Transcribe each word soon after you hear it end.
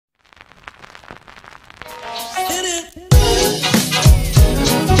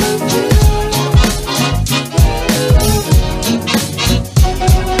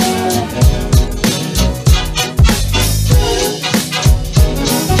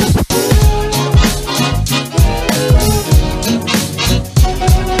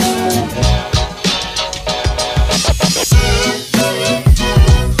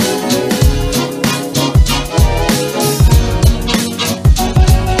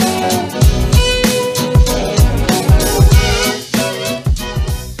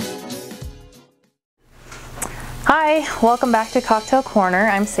Hi, welcome back to Cocktail Corner.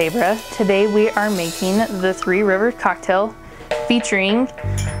 I'm Sabra. Today we are making the Three Rivers cocktail featuring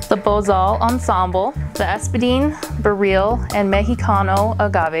the Bozal Ensemble, the Espadín, Barril, and Mexicano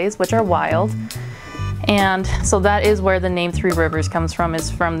agaves, which are wild. And so that is where the name Three Rivers comes from,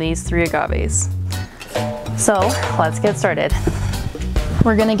 is from these three agaves. So let's get started.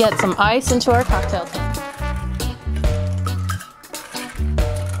 We're gonna get some ice into our cocktail tin.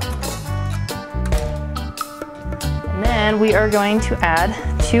 And then we are going to add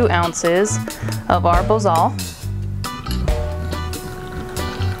 2 ounces of our Bozal.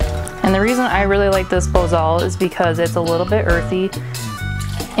 And the reason I really like this Bozal is because it's a little bit earthy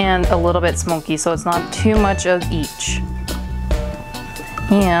and a little bit smoky, so it's not too much of each.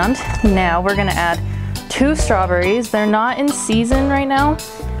 And now we're gonna add 2 strawberries. They're not in season right now,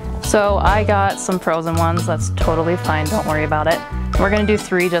 so I got some frozen ones. That's totally fine, don't worry about it. We're gonna do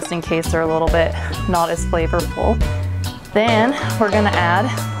 3 just in case they're a little bit not as flavorful. Then we're gonna add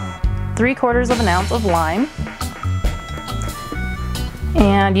 3/4 of an ounce of lime.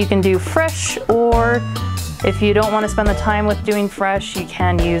 And you can do fresh, or if you don't want to spend the time with doing fresh, you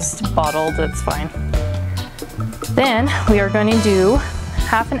can use bottled, it's fine. Then we are going to do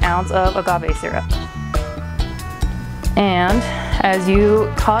 1/2 ounce of agave syrup. And as you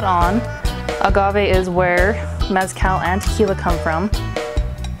caught on, agave is where mezcal and tequila come from.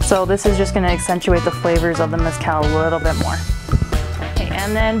 So this is just going to accentuate the flavors of the mezcal a little bit more. Okay,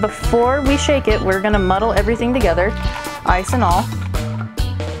 and then before we shake it, we're going to muddle everything together, ice and all.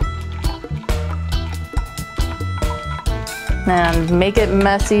 And make it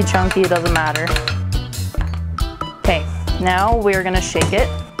messy, chunky, it doesn't matter. Okay, now we're gonna shake it.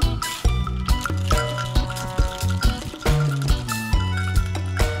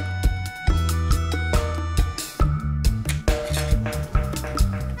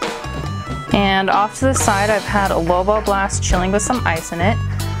 And off to the side, I've had a lowball glass chilling with some ice in it.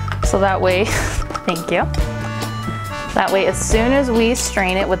 So that way, thank you. That way, as soon as we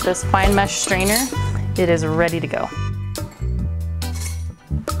strain it with this fine mesh strainer, it is ready to go.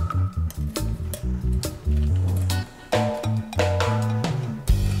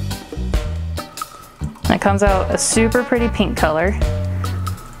 It comes out a super pretty pink color,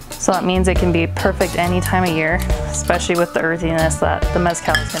 so that means it can be perfect any time of year, especially with the earthiness that the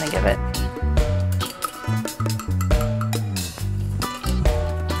mezcal is going to give it.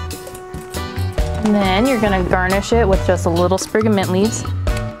 And then you're going to garnish it with just a little sprig of mint leaves.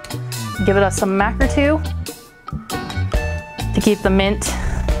 Give it some mac or 2 to keep the mint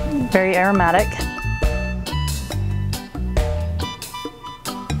very aromatic.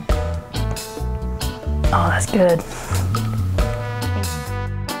 Oh, that's good.